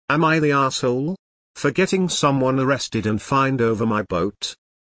Am I the asshole for getting someone arrested and fined over my boat?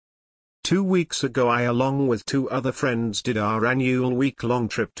 2 weeks ago I along with 2 other friends did our annual week-long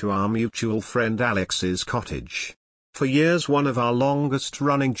trip to our mutual friend Alex's cottage. For years one of our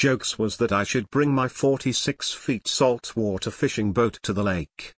longest-running jokes was that I should bring my 46-feet saltwater fishing boat to the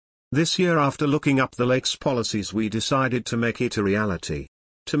lake. This year, after looking up the lake's policies, we decided to make it a reality.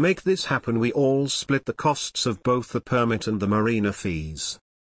 To make this happen, we all split the costs of both the permit and the marina fees.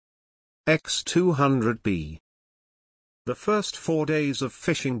 X200B. The first 4 days of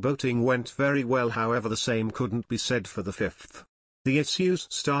fishing boating went very well, however the same couldn't be said for the 5th. The issues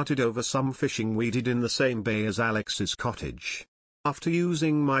started over some fishing we did in the same bay as Alex's cottage. After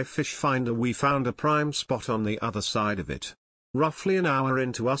using my fish finder, we found a prime spot on the other side of it. Roughly an hour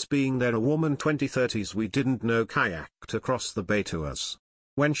into us being there, a woman 20-30s we didn't know kayaked across the bay to us.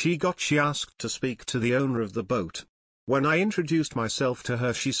 When she asked to speak to the owner of the boat. When I introduced myself to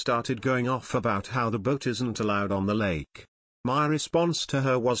her, she started going off about how the boat isn't allowed on the lake. My response to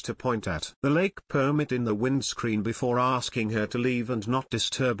her was to point at the lake permit in the windscreen before asking her to leave and not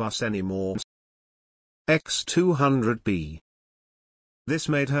disturb us anymore. X200B. This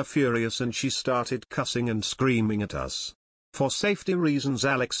made her furious and she started cussing and screaming at us. For safety reasons,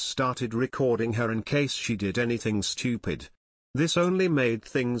 Alex started recording her in case she did anything stupid. This only made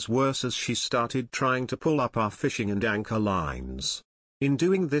things worse as she started trying to pull up our fishing and anchor lines. In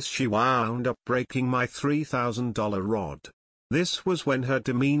doing this, she wound up breaking my $3,000 rod. This was when her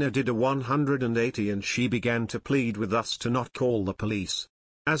demeanor did a 180 and she began to plead with us to not call the police.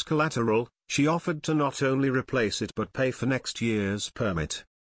 As collateral, she offered to not only replace it but pay for next year's permit.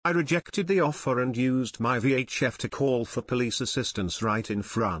 I rejected the offer and used my VHF to call for police assistance right in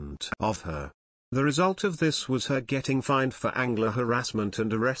front of her. The result of this was her getting fined for angler harassment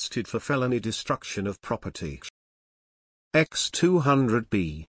and arrested for felony destruction of property.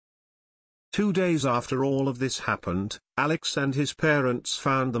 X200B. 2 days after all of this happened, Alex and his parents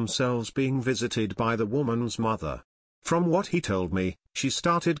found themselves being visited by the woman's mother. From what he told me, she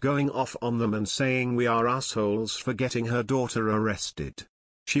started going off on them and saying we are assholes for getting her daughter arrested.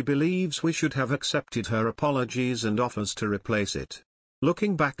 She believes we should have accepted her apologies and offers to replace it.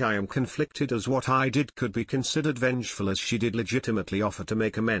 Looking back, I am conflicted as what I did could be considered vengeful, as she did legitimately offer to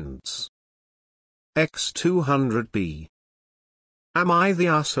make amends. X200B. Am I the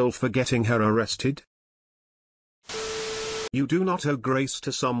asshole for getting her arrested? You do not owe grace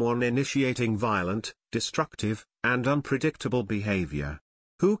to someone initiating violent, destructive, and unpredictable behavior.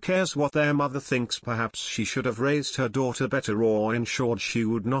 Who cares what their mother thinks? Perhaps she should have raised her daughter better or ensured she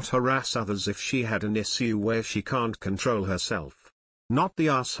would not harass others if she had an issue where she can't control herself. Not the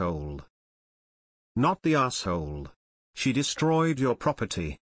asshole. Not the asshole. She destroyed your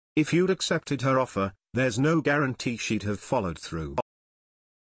property. If you'd accepted her offer, there's no guarantee she'd have followed through.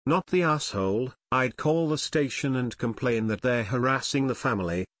 Not the asshole. I'd call the station and complain that they're harassing the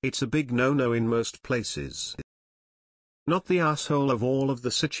family. It's a big no-no in most places. Not the asshole. Of all of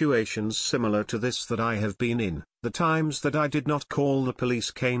the situations similar to this that I have been in, the times that I did not call the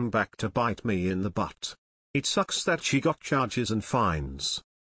police came back to bite me in the butt. It sucks that she got charges and fines.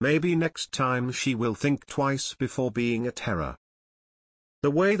 Maybe next time she will think twice before being a terror.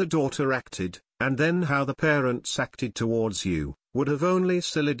 The way the daughter acted, and then how the parents acted towards you, would have only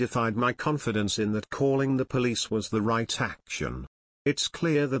solidified my confidence in that calling the police was the right action. It's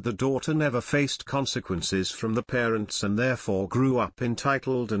clear that the daughter never faced consequences from the parents and therefore grew up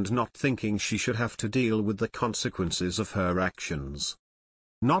entitled and not thinking she should have to deal with the consequences of her actions.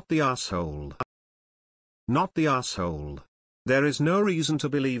 Not the asshole. Not the asshole. There is no reason to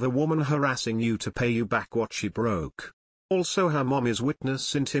believe a woman harassing you to pay you back what she broke. Also, her mom is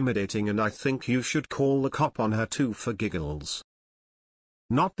witness intimidating and I think you should call the cop on her too for giggles.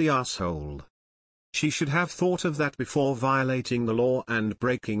 Not the asshole. She should have thought of that before violating the law and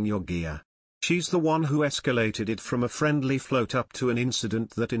breaking your gear. She's the one who escalated it from a friendly float up to an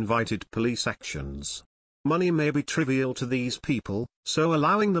incident that invited police actions. Money may be trivial to these people, so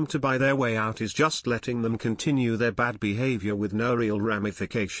allowing them to buy their way out is just letting them continue their bad behavior with no real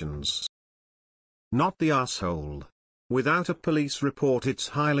ramifications. Not the asshole. Without a police report, it's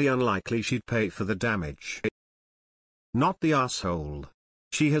highly unlikely she'd pay for the damage. Not the asshole.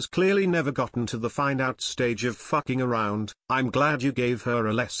 She has clearly never gotten to the find out stage of fucking around. I'm glad you gave her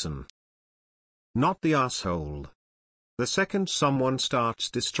a lesson. Not the asshole. The second someone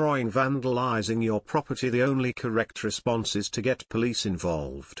starts destroying, vandalizing your property, the only correct response is to get police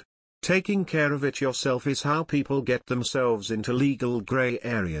involved. Taking care of it yourself is how people get themselves into legal grey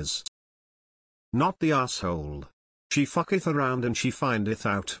areas. Not the asshole. She fucketh around and she findeth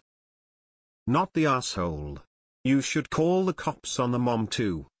out. Not the asshole. You should call the cops on the mom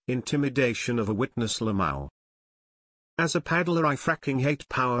too. intimidation of a witness lmao. As a paddler I fracking hate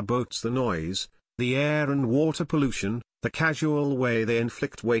power boats, the noise, the air and water pollution, the casual way they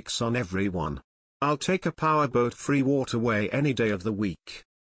inflict wakes on everyone. I'll take a powerboat free waterway any day of the week.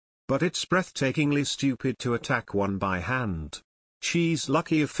 But it's breathtakingly stupid to attack one by hand. She's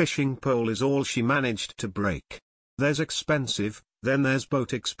lucky a fishing pole is all she managed to break. There's expensive, then there's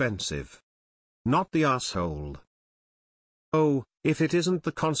boat expensive. Not the asshole. Oh, if it isn't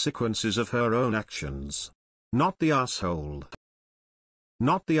the consequences of her own actions. Not the asshole.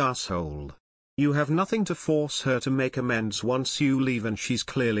 Not the asshole. You have nothing to force her to make amends once you leave and she's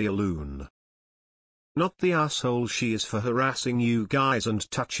clearly a loon. Not the asshole she is for harassing you guys and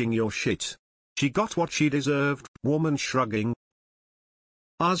touching your shit. She got what she deserved, woman shrugging.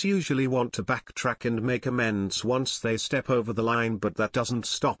 As usually want to backtrack and make amends once they step over the line, but that doesn't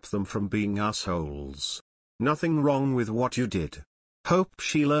stop them from being assholes. Nothing wrong with what you did. Hope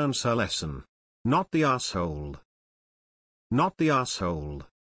she learns her lesson. Not the asshole. Not the asshole.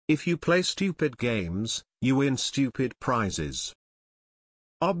 If you play stupid games, you win stupid prizes.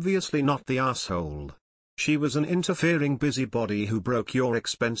 Obviously not the asshole. She was an interfering busybody who broke your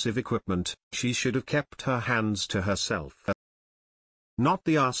expensive equipment. She should have kept her hands to herself. Not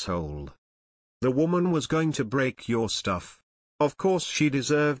the asshole. The woman was going to break your stuff. Of course she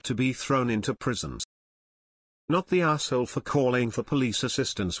deserved to be thrown into prison. Not the asshole for calling for police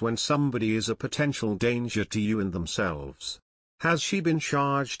assistance when somebody is a potential danger to you and themselves. Has she been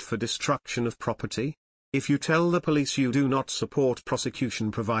charged for destruction of property? If you tell the police you do not support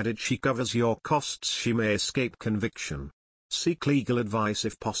prosecution provided she covers your costs, she may escape conviction. Seek legal advice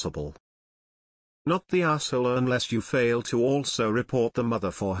if possible. Not the asshole unless you fail to also report the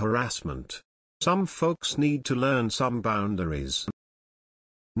mother for harassment. Some folks need to learn some boundaries.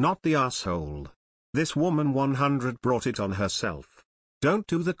 Not the asshole. This woman 100 brought it on herself. Don't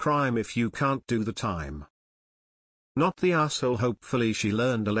do the crime if you can't do the time. Not the asshole. Hopefully she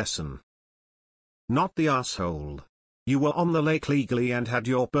learned a lesson. Not the asshole. You were on the lake legally and had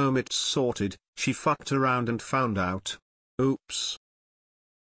your permits sorted, she fucked around and found out. Oops.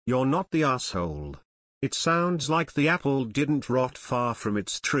 You're not the asshole. It sounds like the apple didn't rot far from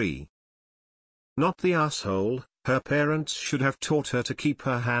its tree. Not the asshole. Her parents should have taught her to keep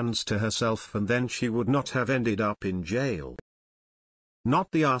her hands to herself and then she would not have ended up in jail.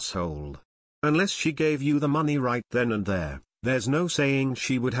 Not the asshole. Unless she gave you the money right then and there, there's no saying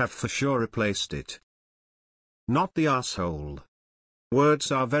she would have for sure replaced it. Not the asshole.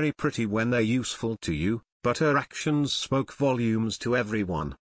 Words are very pretty when they're useful to you, but her actions spoke volumes to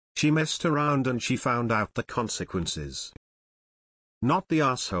everyone. She messed around and she found out the consequences. Not the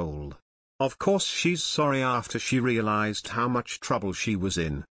asshole. Of course she's sorry after she realized how much trouble she was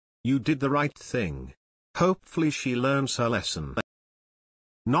in. You did the right thing. Hopefully she learns her lesson.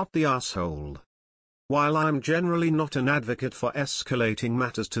 Not the asshole. While I'm generally not an advocate for escalating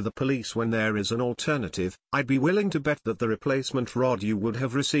matters to the police when there is an alternative, I'd be willing to bet that the replacement rod you would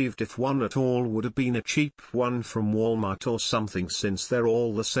have received, if one at all, would have been a cheap one from Walmart or something, since they're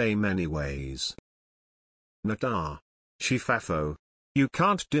all the same anyways. Nata. Shifafo. You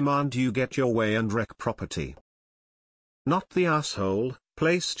can't demand you get your way and wreck property. Not the asshole.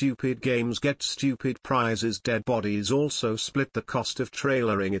 Play stupid games, get stupid prizes. Dead bodies also split the cost of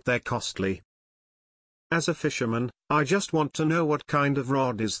trailering it. They're costly. As a fisherman, I just want to know what kind of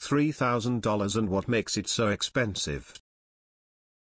rod is $3,000 and what makes it so expensive.